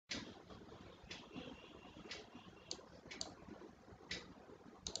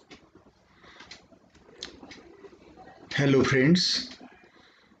Hello friends,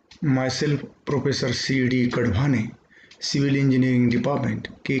 myself Professor C.D. Kadhwane, Civil Engineering Department,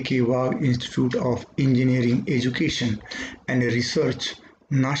 K.K. Wagh Institute of Engineering Education and Research,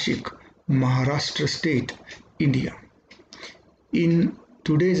 Nashik, Maharashtra State, India. In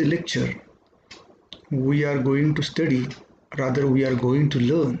today's lecture, we are going to study, we are going to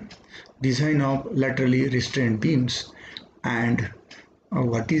learn design of laterally restrained beams and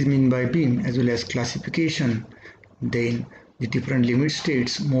what is meant by beam as well as classification, then the different limit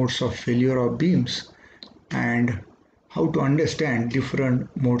states, modes of failure of beams, and how to understand different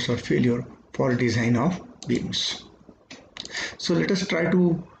modes of failure for design of beams. So let us try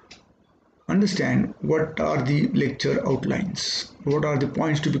to understand what are the lecture outlines, what are the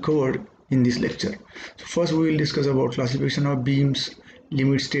points to be covered in this lecture. So first we will discuss about classification of beams,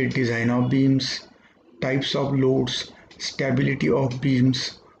 limit state design of beams, types of loads, stability of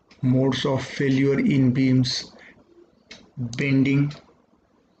beams, modes of failure in beams, bending,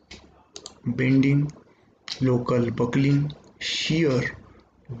 local buckling, shear,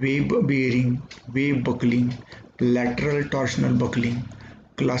 wave bearing, wave buckling, lateral torsional buckling,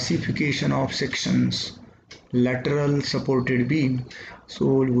 classification of sections, lateral supported beam. So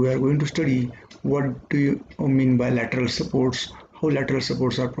we are going to study what do you mean by lateral supports, how lateral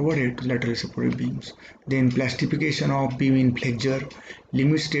supports are provided to lateral supported beams. Then classification of beam in flexure,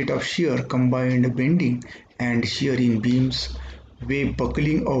 limit state of shear, combined bending and shear in beams, wave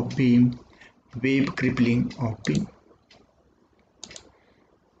buckling of beam, wave crippling of beam.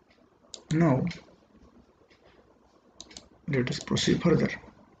 Now let us proceed further.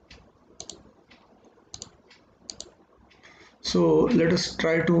 So let us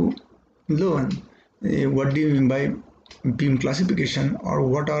try to learn what do you mean by beam classification, or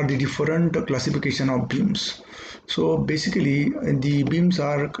what are the different classification of beams. So basically the beams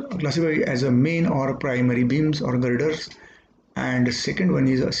are classified as a main or primary beams or girders, and second one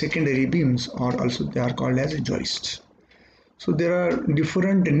is secondary beams, or also they are called as joists. So there are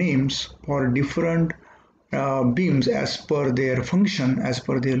different names for different beams as per their function, as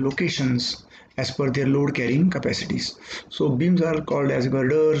per their locations, as per their load carrying capacities. So beams are called as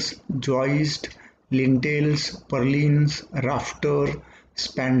girders, joist, lintels, purlins, rafter,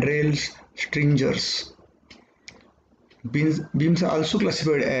 spandrels, stringers. Beams are also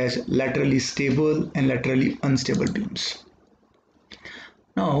classified as laterally stable and laterally unstable beams.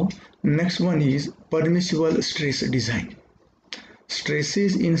 Now next one is permissible stress design.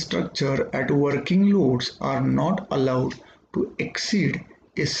 Stresses in structure at working loads are not allowed to exceed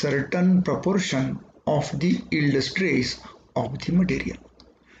a certain proportion of the yield stress of the material.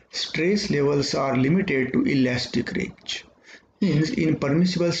 Stress levels are limited to elastic range. Hence, in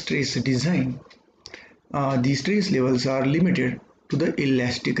permissible stress design, the stress levels are limited to the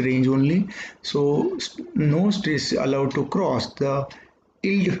elastic range only. So, no stress allowed to cross the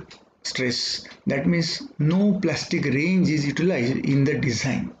yield stress. That means no plastic range is utilized in the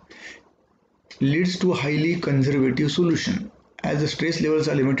design. Leads to highly conservative solution. As the stress levels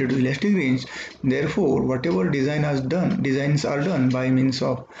are limited to elastic range, therefore whatever designs are done by means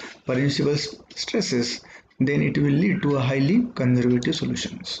of permissible stresses, then it will lead to a highly conservative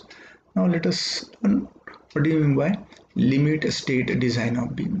solutions. Now let us learn what do you mean by limit state design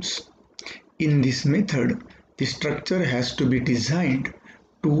of beams. In this method, the structure has to be designed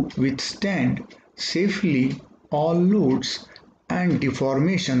to withstand safely all loads and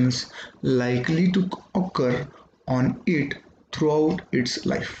deformations likely to occur on it throughout its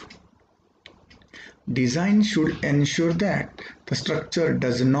life. Design should ensure that the structure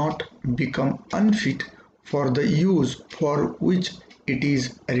does not become unfit for the use for which it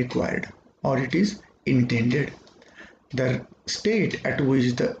is required or it is intended. The state at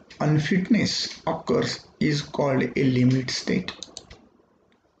which the unfitness occurs is called a limit state.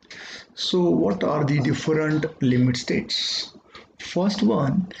 So what are the different limit states? First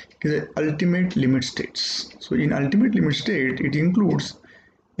one is the ultimate limit states. So in ultimate limit state, it includes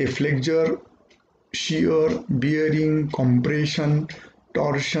a flexure, shear, bearing, compression,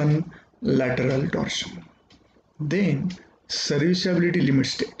 torsion, lateral torsion. Then serviceability limit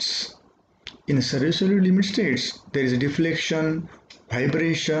states. In serviceability limit states, there is deflection,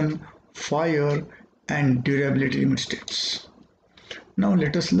 vibration, fire, and durability limit states. Now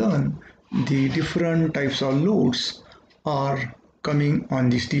let us learn the different types of loads are coming on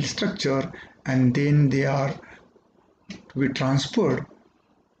the steel structure, and then they are to be transferred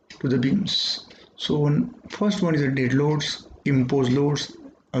to the beams. So first one is the dead loads, imposed loads,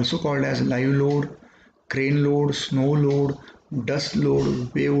 also called as live load, crane load, snow load, dust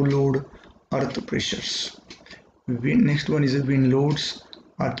load, wave load, earth pressures. Next one is the wind loads,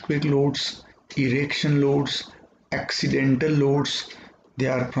 earthquake loads, erection loads, accidental loads. They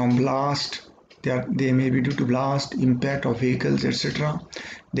are from blast. They may be due to blast, impact of vehicles, etc.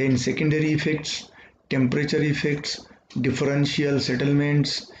 Then secondary effects, temperature effects, differential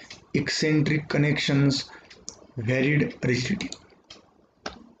settlements, eccentric connections, varied rigidity.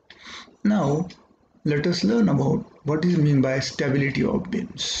 Now let us learn about what is meant by stability of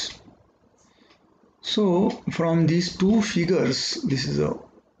beams. So from these two figures, this is a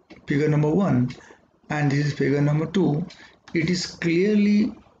figure number 1 and this is figure number 2, it is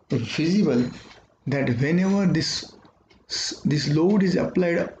clearly visible that whenever this load is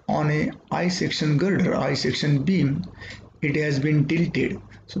applied on a I section girder, I section beam, it has been tilted.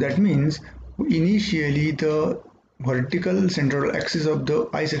 So that means initially the vertical central axis of the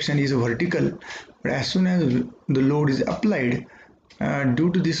I section is vertical, but as soon as the load is applied,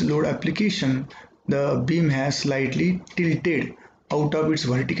 due to this load application, the beam has slightly tilted out of its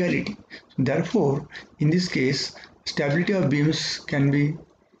verticality. Therefore, in this case, stability of beams can be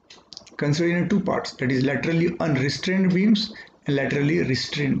considered in two parts, that is laterally unrestrained beams and laterally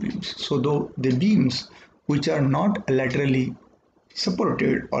restrained beams. So though the beams which are not laterally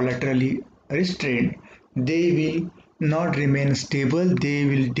supported or laterally restrained, they will not remain stable, they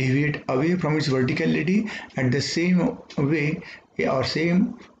will deviate away from its verticality. At the same way or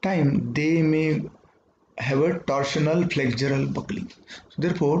same time, they may have a torsional flexural buckling. So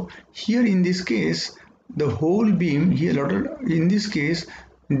therefore, here in this case, the whole beam in this case,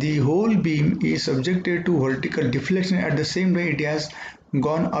 the whole beam is subjected to vertical deflection. At the same way, it has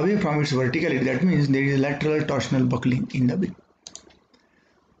gone away from its verticality. That means there is lateral torsional buckling in the beam.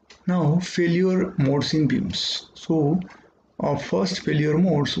 Now, failure modes in beams. So, our first failure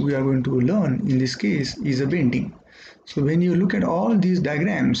modes we are going to learn in this case is a bending. So when you look at all these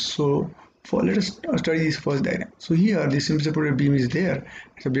diagrams, so let us study this first diagram. So here the simply supported beam is there,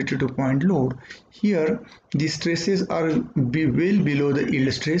 subjected to point load. Here the stresses are well below the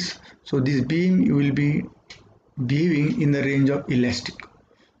yield stress. So this beam will be behaving in the range of elastic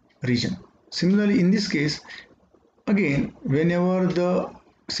region. Similarly, in this case, again, whenever the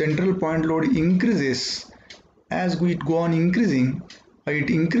central point load increases, as it go on increasing, it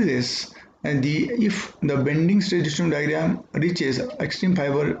increases, and if the bending stress distribution diagram reaches extreme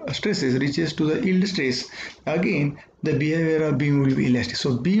fiber stresses reaches to the yield stress, again the behavior of beam will be elastic.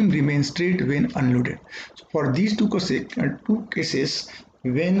 So beam remains straight when unloaded. So for these two cases,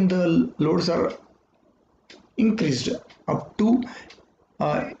 when the loads are increased up to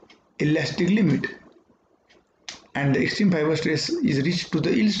elastic limit and the extreme fiber stress is reached to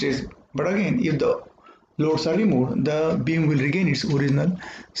the yield stress, but again if the loads are removed, the beam will regain its original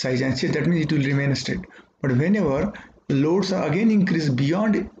size and shape. That means it will remain straight. But whenever loads are again increased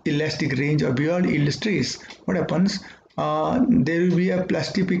beyond elastic range or beyond yield stress, what happens? There will be a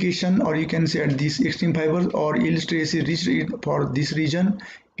plastification, or you can say at this extreme fibers or yield stress is reached for this region,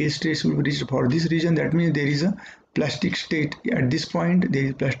 yield stress will be reached for this region. That means there is a plastic state at this point, there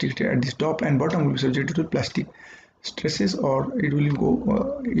is plastic state at this top and bottom will be subjected to plastic stresses, or it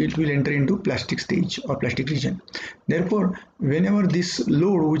will enter into plastic stage or plastic region. Therefore, whenever this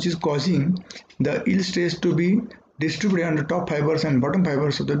load which is causing the yield stress to be distributed on the top fibers and bottom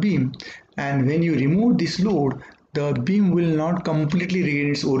fibers of the beam, and when you remove this load, the beam will not completely regain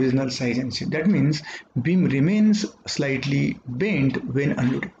its original size and shape. That means beam remains slightly bent when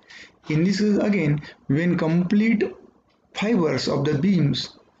unloaded. In this case, again, when complete fibers of the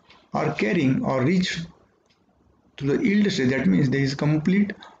beams are carrying or reach to the yield stress, that means there is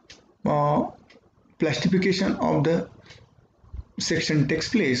complete plastification of the section takes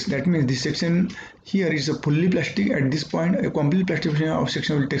place. That means this section here is a fully plastic. At this point, a complete plastification of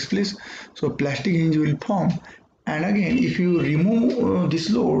section will take place. So plastic hinge will form, and again if you remove this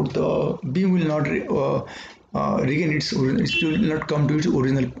load, the beam will not regain its it will not come to its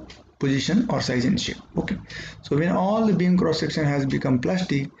original position or size and shape. Okay, so when all the beam cross section has become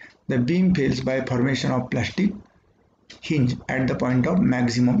plastic, the beam fails by formation of plastic hinge at the point of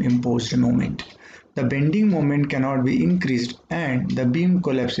maximum imposed moment. The bending moment cannot be increased and the beam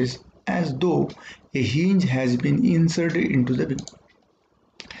collapses as though a hinge has been inserted into the beam.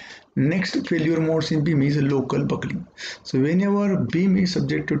 Next failure modes in beam is local buckling. So whenever beam is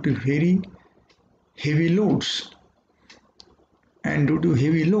subjected to very heavy loads, and due to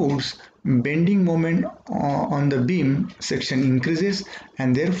heavy loads, bending moment on the beam section increases,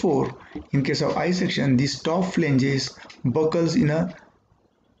 and therefore in case of I section, these top flanges buckles in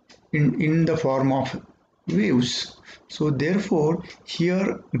the form of waves. So therefore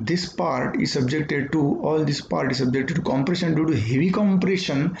here this part is subjected to compression due to heavy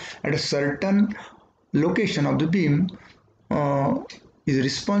compression at a certain location of the beam is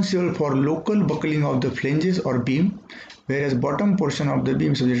responsible for local buckling of the flanges or beam, whereas bottom portion of the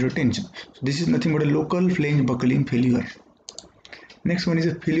beam is subject to tension. So this is nothing but a local flange buckling failure. Next one is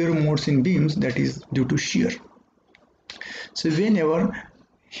a failure modes in beams, that is due to shear. So whenever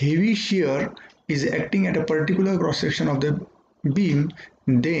heavy shear is acting at a particular cross section of the beam,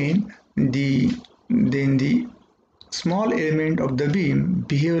 then the small element of the beam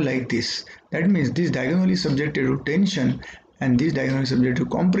behave like this. That means this diagonal is subjected to tension and this diagonal is subject to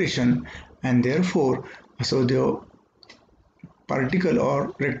compression, and therefore so the particle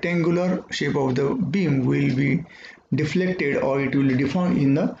or rectangular shape of the beam will be deflected, or it will be deformed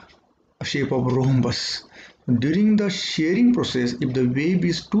in the shape of rhombus. During the shearing process, if the wave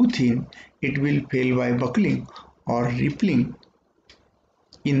is too thin, it will fail by buckling or rippling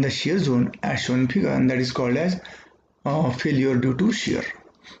in the shear zone as shown in figure, and that is called as failure due to shear.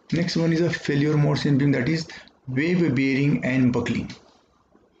 Next one is a failure modes in beam, that is wave bearing and buckling.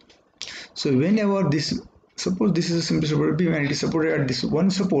 So whenever this, suppose this is a simple supported beam and it is supported at this one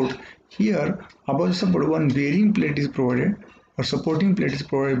support, here above the support one bearing plate is provided or supporting plate is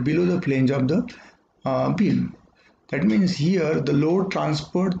provided below the flange of the beam. That means here the load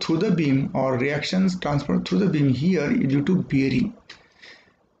transferred through the beam or reactions transferred through the beam here is due to bearing.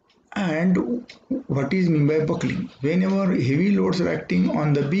 And what is mean by buckling? Whenever heavy loads are acting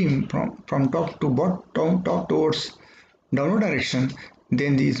on the beam from top to bottom, top towards downward direction,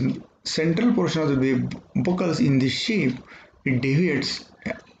 then this central portion of the wave buckles in this shape, it deviates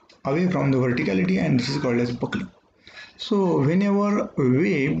away from the verticality, and this is called as buckling. So whenever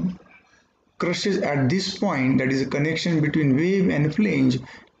wave crushes at this point, that is a connection between wave and flange,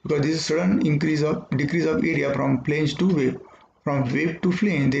 because this is sudden decrease of area from flange to wave, from wave to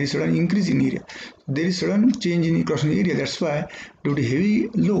flange there is sudden increase in area, there is sudden change in crossing area. That's why due to heavy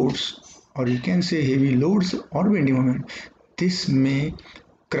loads, or you can say heavy loads or bending moment, this may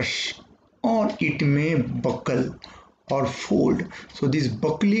crush or it may buckle or fold. So this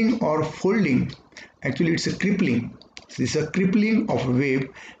buckling or folding, actually it's a crippling. This is a crippling of wave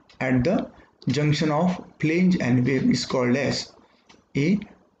at the junction of flange and wave is called as a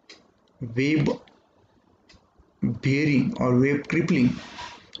wave bearing or wave crippling,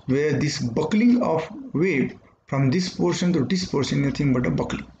 where this buckling of wave from this portion to this portion is nothing but a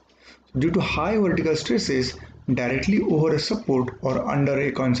buckling. Due to high vertical stresses directly over a support or under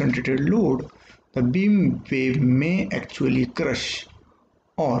a concentrated load, the beam wave may actually crush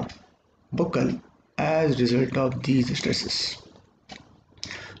or buckle as a result of these stresses.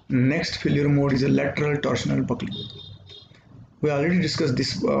 Next failure mode is a lateral torsional buckling. We already discussed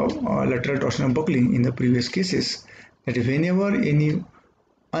this lateral torsional buckling in the previous cases, that whenever any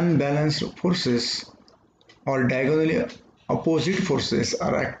unbalanced forces or diagonally opposite forces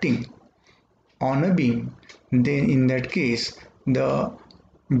are acting on a beam, then in that case the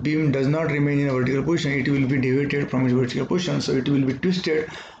beam does not remain in a vertical position, it will be deviated from its vertical position, so it will be twisted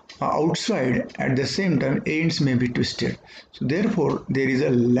outside. At the same time ends may be twisted, so therefore there is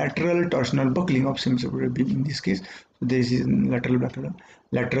a lateral torsional buckling of semi-supported beam in this case. So this is lateral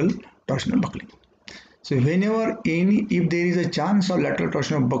torsional buckling. So whenever if there is a chance of lateral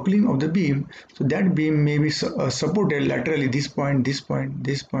torsional buckling of the beam, so that beam may be supported laterally, this point, this point,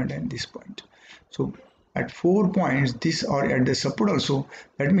 this point and this point. So at 4 points, this or at the support also,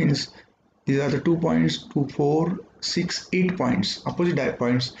 that means these are the 2 points, 2, 4, 6, 8 points, opposite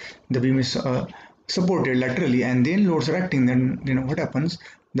points, the beam is supported laterally and then loads are acting. Then what happens?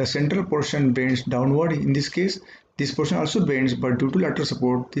 The central portion bends downward. In this case, this portion also bends, but due to lateral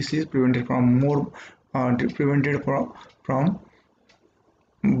support, this is prevented from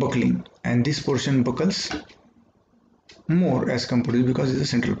buckling, and this portion buckles more as compared to, because it's a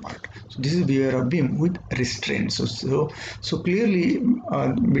central part. So this is behavior of beam with restraint. So clearly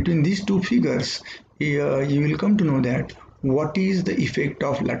between these two figures you will come to know that what is the effect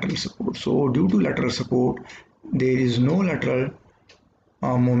of lateral support. So due to lateral support there is no lateral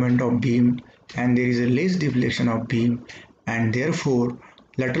moment of beam and there is a less deflection of beam, and therefore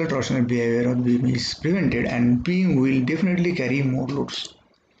lateral torsional behavior of beam is prevented and beam will definitely carry more loads.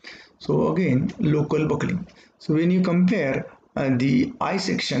 So again, local buckling. So when you compare the I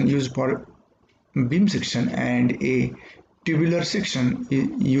section used for beam section and a tubular section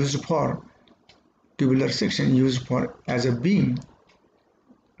used for as a beam,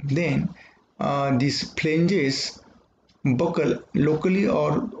 then these flanges buckle locally,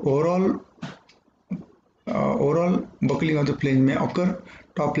 or overall buckling of the flange may occur.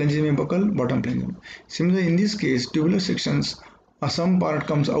 Top flanges may buckle, bottom flanges. Similarly, in this case, tubular sections, some part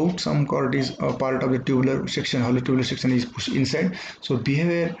comes out, some part is part of the tubular section, hollow tubular section is pushed inside. So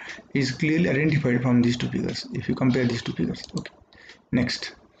behavior is clearly identified from these two figures if you compare these two figures. Okay.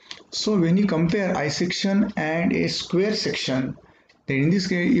 Next, so when you compare I section and a square section, then in this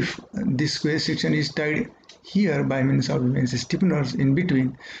case, if this square section is tied here by means of stiffeners in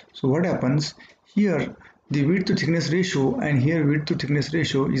between, so what happens here, the width to thickness ratio and here width to thickness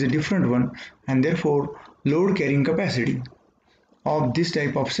ratio is a different one, and therefore load carrying capacity of this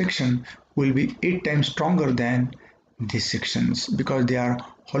type of section will be 8 times stronger than these sections, because they are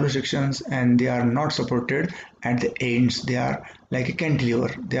hollow sections and they are not supported at the ends. They are like a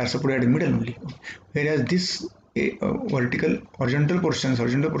cantilever, they are supported at the middle only, whereas this horizontal portions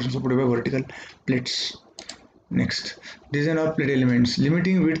supported by vertical plates. Next, design of plate elements,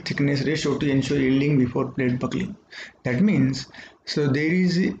 limiting width thickness ratio to ensure yielding before plate buckling. That means, so there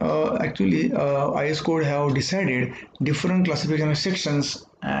is actually IS code have decided different classification of sections,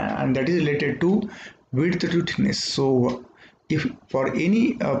 and that is related to width to thickness. So if for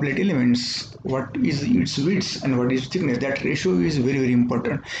any plate elements, what is its width and what is thickness, that ratio is very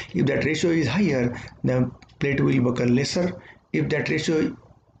important. If that ratio is higher, the plate will buckle lesser. If that ratio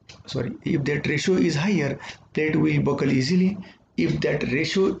is higher, plate will buckle easily. If that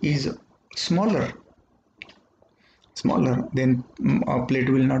ratio is smaller, then a plate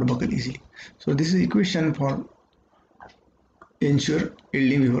will not buckle easily. So this is equation for ensure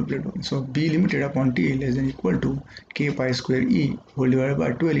yielding before plate buckling. So B limited upon T less than equal to K pi square E whole divided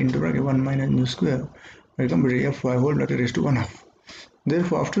by 12 into bracket 1 minus mu square by comparing Fy whole bracket raised to 1 half.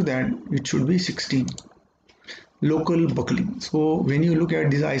 Therefore after that it should be 16. Local buckling. So when you look at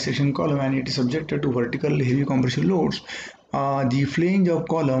this I section column and it is subjected to vertical heavy compressive loads, the flange of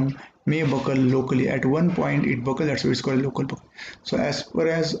column may buckle locally. At one point it buckles, that's why it's called local buckling. So as far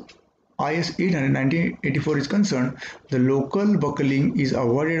as IS 800 1984 is concerned, the local buckling is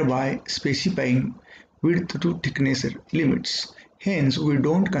avoided by specifying width to thickness limits. Hence, we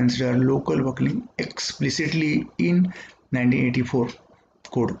don't consider local buckling explicitly in 1984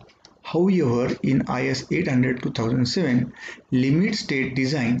 code. However, in IS 800-2007 limit state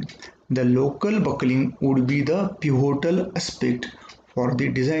design, the local buckling would be the pivotal aspect for the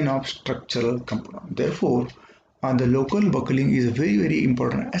design of structural component. Therefore, the local buckling is a very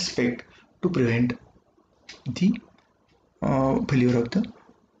important aspect to prevent the failure of the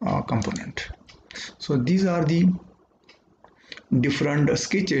component. So these are the different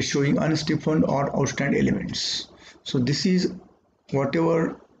sketches showing unstiffened or outstand elements. So this is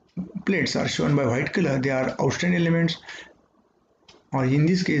whatever plates are shown by white color, they are outstand elements, or in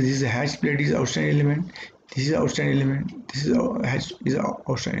this case this is a hatch plate is outstand element, this is outstand element, this is a hatch is a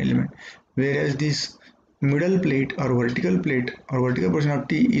outstand element, whereas this middle plate or vertical portion of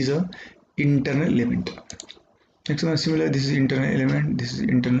T is a internal element. Next one, similar, this is internal element, this is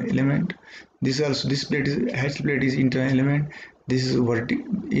internal element, this also, this plate is hatch plate is internal element, this is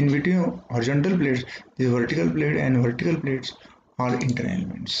in between horizontal plates, this vertical plate and vertical plates are internal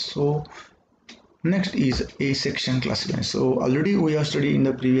elements. So next is a section classification. So already we have studied in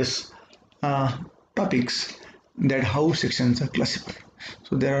the previous topics that how sections are classified.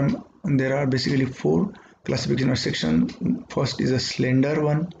 So there are basically 4 classification of section. First is a slender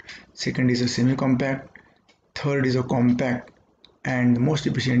one, second is a semi-compact, third is a compact, and most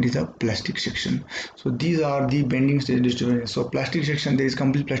efficient is a plastic section. So these are the bending stage distribution. So plastic section, there is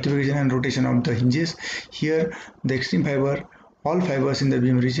complete plastification and rotation of the hinges. Here the extreme fiber, all fibers in the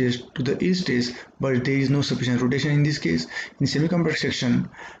beam reaches to the yield stage, but there is no sufficient rotation in this case. In semi-compact section,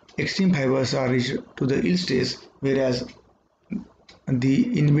 extreme fibers are reached to the yield stage, whereas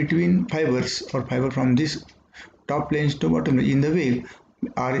the in between fibers or fiber from this top planes to bottom in the wave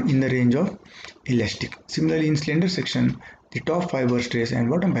are in the range of elastic. Similarly, in slender section, the top fiber stress and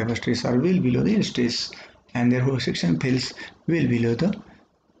bottom fiber stress are well below the yield stress, and therefore section falls well below the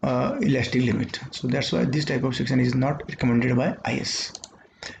elastic limit. So that's why this type of section is not recommended by IS.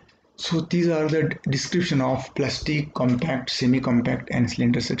 So these are the description of plastic, compact, semi-compact and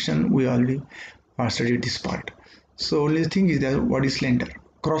slender section. We already studied this part. So only thing is that what is slender?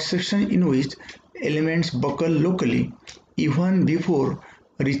 Cross section in which elements buckle locally even before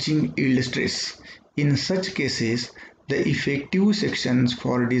reaching yield stress. In such cases, the effective sections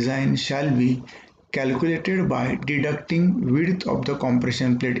for design shall be calculated by deducting width of the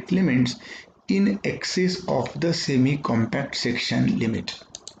compression plate elements in excess of the semi-compact section limit.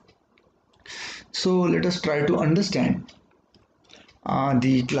 So let us try to understand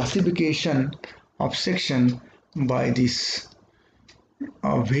the classification of section by this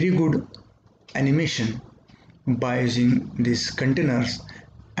very good animation by using these containers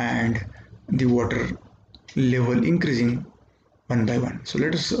and the water level increasing one by one. So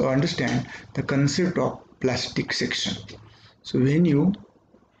let us understand the concept of plastic section. So when you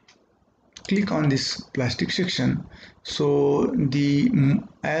click on this plastic section, so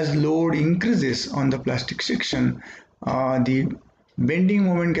as load increases on the plastic section, the bending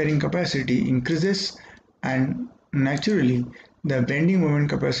moment carrying capacity increases, and naturally the bending moment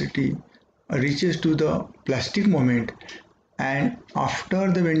capacity reaches to the plastic moment, and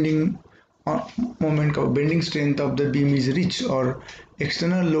after the bending strength of the beam is reached, or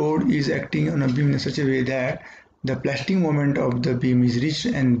external load is acting on a beam in such a way that the plastic moment of the beam is reached,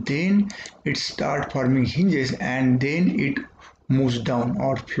 and then it start forming hinges, and then it moves down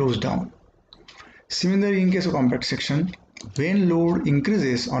or flows down. Similarly, in case of compact section, when load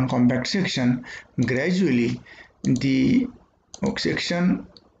increases on compact section, gradually the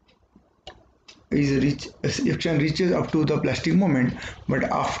section reaches up to the plastic moment, but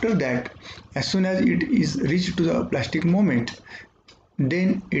after that, as soon as it is reached to the plastic moment,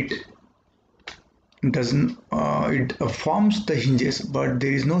 then it doesn't it forms the hinges, but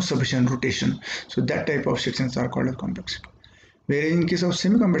there is no sufficient rotation. So that type of sections are called as compact section. Whereas in case of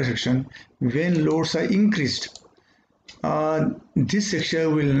semi-compact section, when loads are increased, this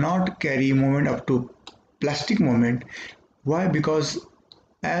section will not carry moment up to plastic moment. Why? Because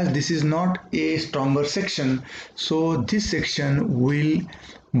as this is not a stronger section, so this section will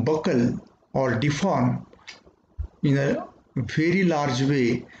buckle or deform in a very large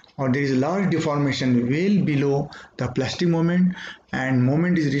way, or there is a large deformation well below the plastic moment, and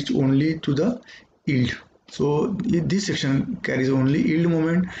moment is reached only to the yield. So this section carries only yield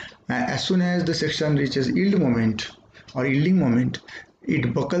moment, and as soon as the section reaches yield moment or yielding moment,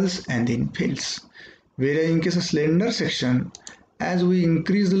 it buckles and then fails. Whereas in case of slender section, as we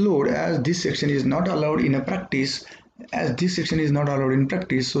increase the load, as this section is not allowed in a practice,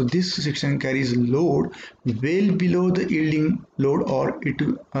 so this section carries load well below the yielding load, or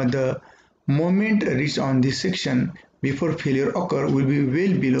the moment reached on this section before failure occur will be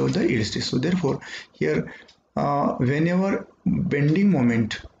well below the yield stress. So therefore here whenever bending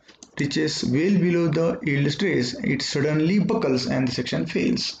moment reaches well below the yield stress, it suddenly buckles and the section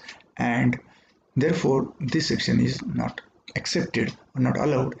fails, and therefore this section is not accepted or not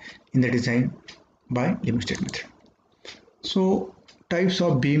allowed in the design by limit state method. So types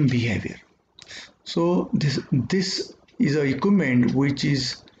of beam behavior. So this is a equipment which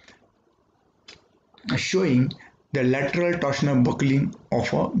is showing the lateral torsional buckling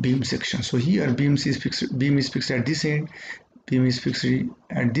of a beam section. So here beam is fixed at this end, beam is fixed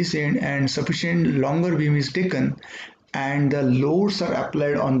at this end, and sufficient longer beam is taken, and the loads are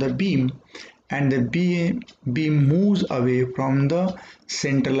applied on the beam, and the beam moves away from the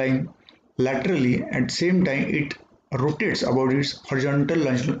center line laterally. At the same time, it rotates about its horizontal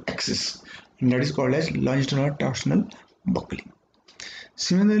longitudinal axis, and that is called as longitudinal torsional buckling.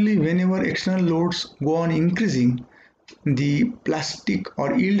 Similarly, whenever external loads go on increasing, the plastic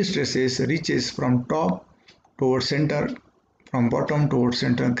or yield stresses reaches from top towards center, from bottom towards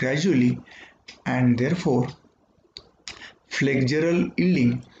center gradually, and therefore flexural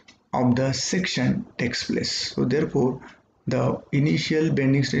yielding of the section takes place. So therefore the initial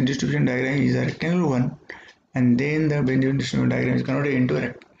bending stress distribution diagram is a rectangular one, and then the bending distribution diagram is converted into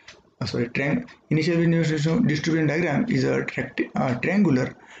a initial bending distribution diagram is a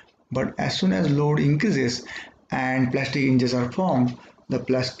triangular, but as soon as load increases and plastic hinges are formed, the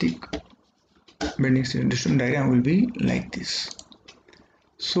plastic bending distribution diagram will be like this.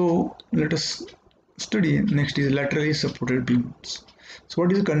 So let us study next is laterally supported beams. So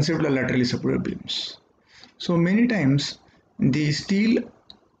what is the concept of laterally supported beams? So many times the steel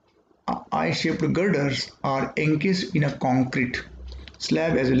eye-shaped girders are encased in a concrete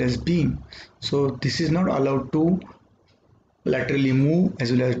slab as well as beam. So this is not allowed to laterally move,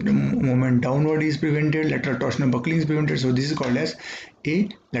 as well as movement downward is prevented, lateral torsional buckling is prevented. So this is called as a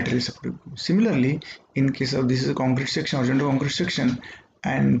laterally supported beam. Similarly, in case of this is a concrete section, horizontal concrete section,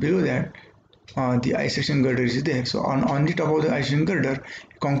 and below that the I section girder is there. So on the top of the I section girder,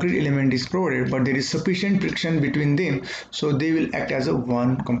 concrete element is provided, but there is sufficient friction between them, so they will act as a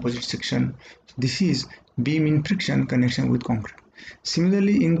one composite section. This is beam in friction connection with concrete.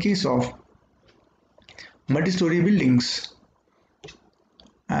 Similarly, in case of multi-story buildings,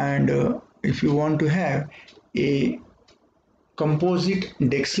 and if you want to have a composite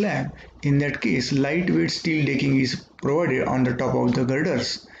deck slab, in that case lightweight steel decking is provided on the top of the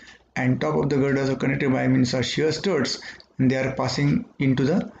girders, and top of the girders are connected by means of shear studs, and they are passing into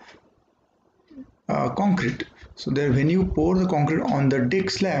the concrete. So that when you pour the concrete on the deck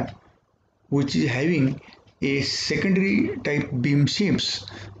slab, which is having a secondary type beam shapes,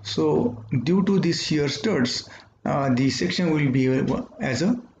 so due to these shear studs, the section will be as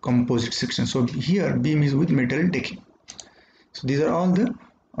a composite section. So here beam is with metal decking. So these are all the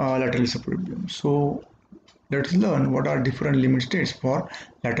laterally supported beam. So let's learn what are different limit states for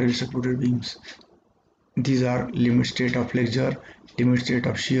laterally supported beams. These are limit state of flexure, limit state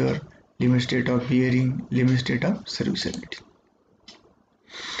of shear, limit state of bearing, limit state of serviceability.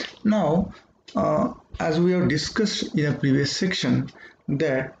 Now, as we have discussed in a previous section,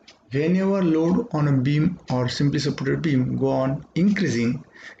 that whenever load on a beam or simply supported beam go on increasing,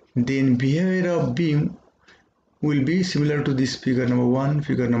 then behavior of beam will be similar to this figure number 1,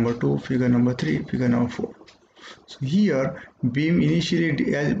 figure number 2, figure number 3, figure number 4. So here beam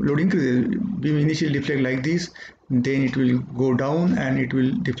initially, as load increases, beam initially deflect like this, then it will go down and it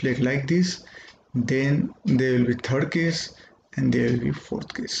will deflect like this, then there will be third case and there will be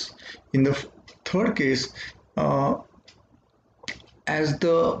fourth case. In the third case, as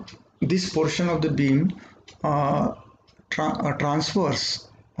this portion of the beam transfers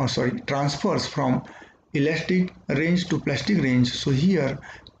from elastic range to plastic range, so here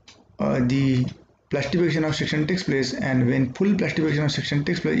the plastification of section takes place, and when full plastification of section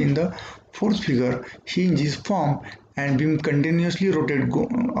takes place in the fourth figure, hinge is formed and beam continuously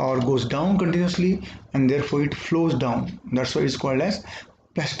goes down continuously, and therefore it flows down. That's why it's called as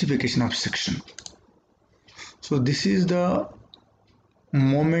plastification of section. So this is the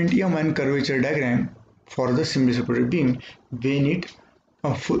momentum and curvature diagram for the simply supported beam when it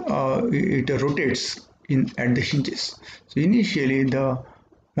rotates at the hinges. So initially the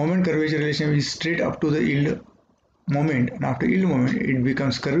moment curvature relation is straight up to the yield moment, and after yield moment it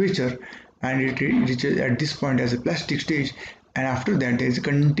becomes curvature and it reaches at this point as a plastic stage, and after that there is a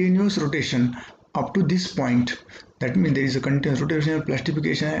continuous rotation up to this point. That means there is a continuous rotation of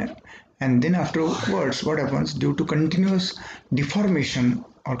plastification, and then afterwards what happens, due to continuous deformation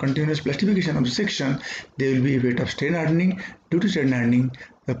or continuous plastification of the section, there will be a rate of strain hardening. Due to strain hardening,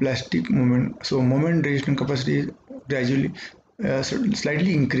 the plastic moment, so moment resistance capacity is gradually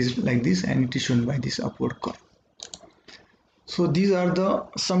slightly increased like this, and it is shown by this upward curve. So these are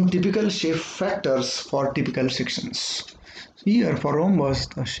some typical shape factors for typical sections. Here for rhombus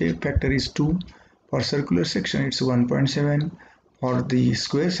the shape factor is 2, for circular section it's 1.7, for the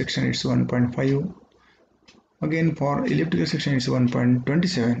square section it's 1.5, again for elliptical section it's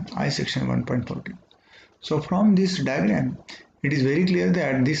 1.27, I section 1.40. So from this diagram it is very clear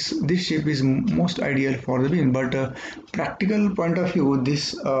that this shape is most ideal for the beam, but practical point of view,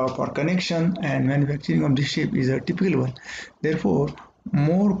 this for connection and manufacturing of this shape is a typical one. Therefore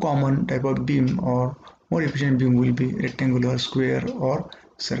more common type of beam or more efficient beam will be rectangular, square or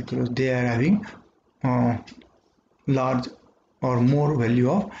circular. They are having large or more value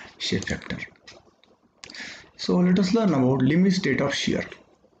of shape factor. So let us learn about limit state of shear.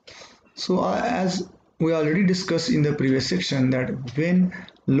 So as we already discussed in the previous section, that when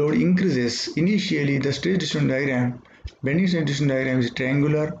load increases, initially the stress distribution diagram, bending stress distribution diagram is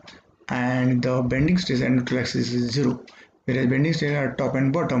triangular, and the bending stress and neutral axis is 0, whereas bending stress at top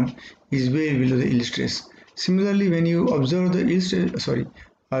and bottom is way below the yield stress. Similarly, when you observe the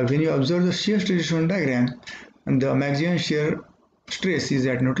shear stress distribution diagram, and the maximum shear stress is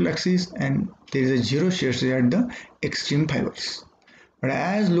at neutral axis and there is a 0 shear stress at the extreme fibers. But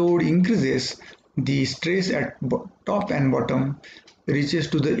as load increases, the stress at top and bottom reaches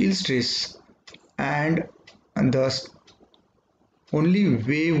to the yield stress, and thus only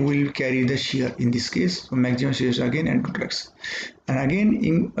wave will carry the shear in this case. So maximum shear again and neutral axis. And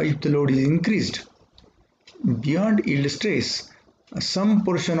again, if the load is increased beyond yield stress, some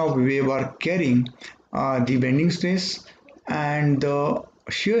portion of wave are carrying the bending stress, and the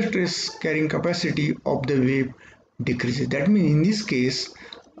shear stress carrying capacity of the wave decreases. That means in this case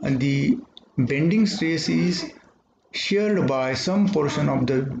the bending stress is shared by some portion of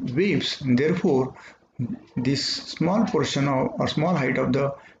the waves, and therefore this small portion or small height of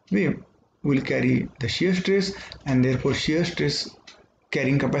the wave will carry the shear stress, and therefore shear stress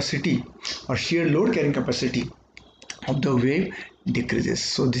carrying capacity or shear load carrying capacity of the wave decreases.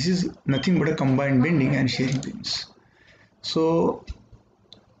 So this is nothing but a combined bending and shearing beams. So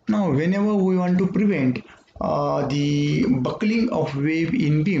now whenever we want to prevent the buckling of wave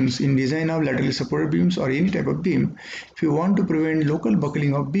in beams, in design of laterally supported beams or any type of beam, if you want to prevent local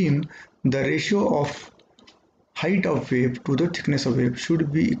buckling of beam, the ratio of height of wave to the thickness of wave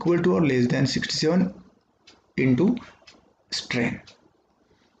should be equal to or less than 67 into strain.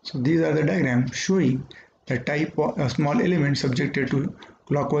 So these are the diagrams showing the type of small element subjected to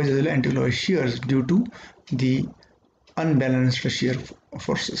clockwise as well as anti-clockwise shears due to the unbalanced shear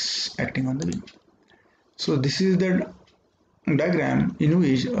forces acting on the beam. So this is the diagram in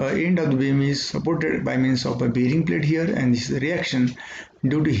which end of the beam is supported by means of a bearing plate here, and this is the reaction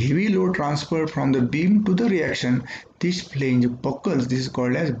due to heavy load transfer from the beam to the reaction. This flange buckles. This is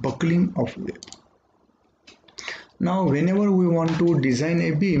called as buckling of wave. Now whenever we want to design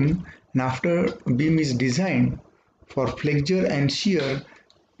a beam, and after beam is designed for flexure and shear,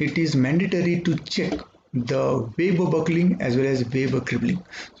 it is mandatory to check the wave buckling as well as wave crippling.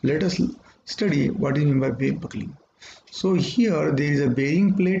 So let us study what is meant by wave buckling. So here there is a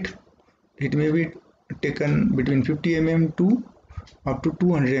bearing plate. It may be taken between 50 mm to up to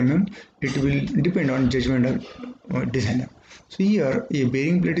 200 mm. It will depend on judgment of designer. So here a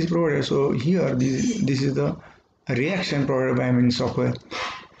bearing plate is provided. So here this is the reaction provided by means of a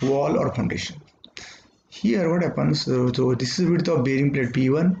wall or foundation. Here what happens, so this is width of bearing plate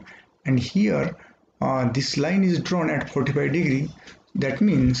P1, and here this line is drawn at 45 degree. That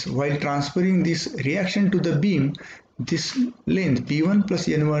means while transferring this reaction to the beam, this length P1 plus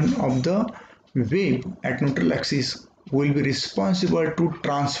N1 of the wave at neutral axis will be responsible to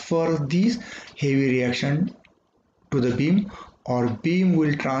transfer this heavy reaction to the beam, or beam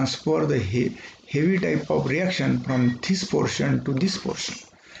will transfer the heavy type of reaction from this portion to this portion.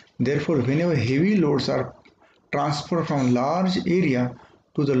 Therefore, whenever heavy loads are transferred from large area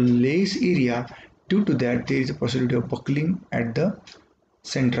to the less area, due to that there is a possibility of buckling at the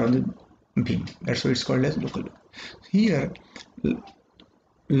center of the beam. That's why it's called as buckle. Here,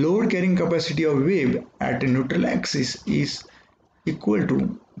 load carrying capacity of wave at a neutral axis is equal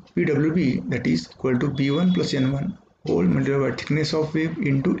to PWB, that is equal to B1 plus N1 whole multiplied by thickness of wave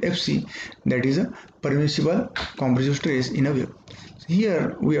into Fc, that is a permissible compressive stress in a wave. So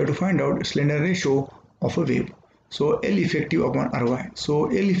here we have to find out slender ratio of a wave. So L effective upon Ry. So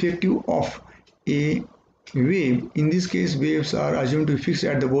L effective of a wave, in this case waves are assumed to be fixed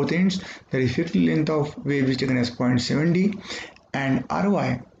at the both ends. The effective length of wave is taken as 0.70, and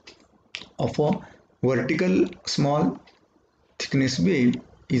Ry of a vertical small thickness wave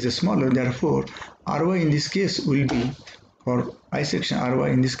is smaller. Therefore Ry in this case will be, for I section Ry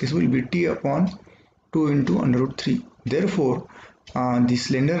in this case will be T upon 2 into under root 3. Therefore the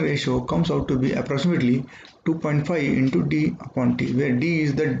slender ratio comes out to be approximately 2.5 into D upon T, where D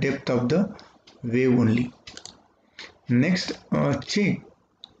is the depth of the wave only. Next check,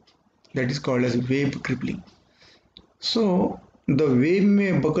 that is called as wave crippling. So the wave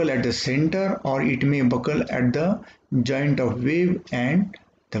may buckle at the center, or it may buckle at the joint of wave and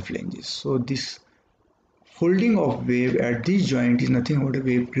the flanges. So this folding of wave at this joint is nothing but a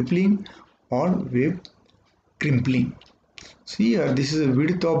wave crippling or wave crimpling. So here this is the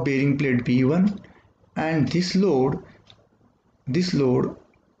width of bearing plate B1, and this load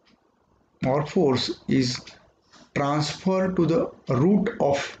or force is transferred to the root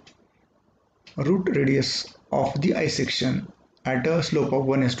radius of the I section at a slope of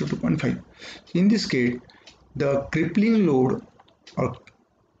 1:2.5. In this case, the crippling load of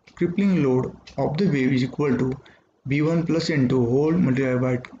the wave is equal to B1 plus N2 whole multiplied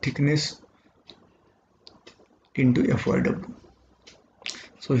by thickness into FYW.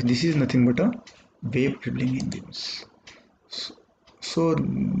 So this is nothing but a wave crippling in beams. So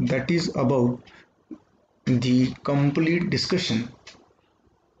that is about the complete discussion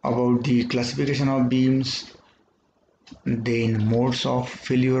about the classification of beams, then modes of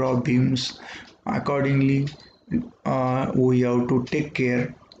failure of beams. Accordingly, we have to take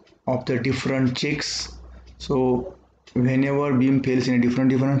care of the different checks. So whenever beam fails in a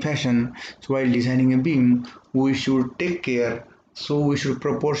different fashion, so while designing a beam we should take care. So we should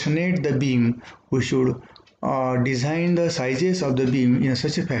proportionate the beam, we should design the sizes of the beam in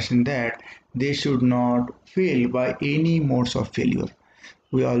such a fashion that they should not fail by any modes of failure.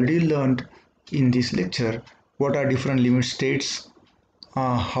 We already learned in this lecture what are different limit states,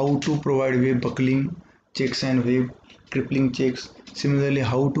 how to provide wave buckling checks and wave crippling checks. Similarly,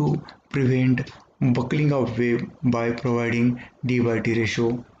 how to prevent buckling of wave by providing D by T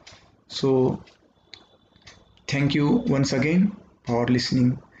ratio. So thank you once again for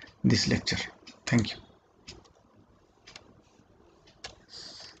listening this lecture. Thank you.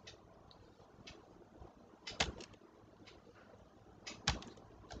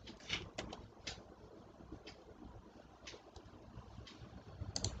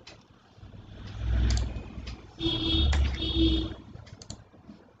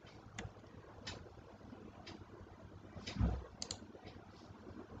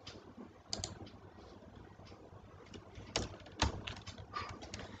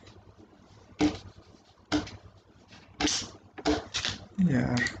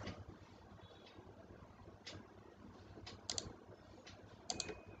 Yeah.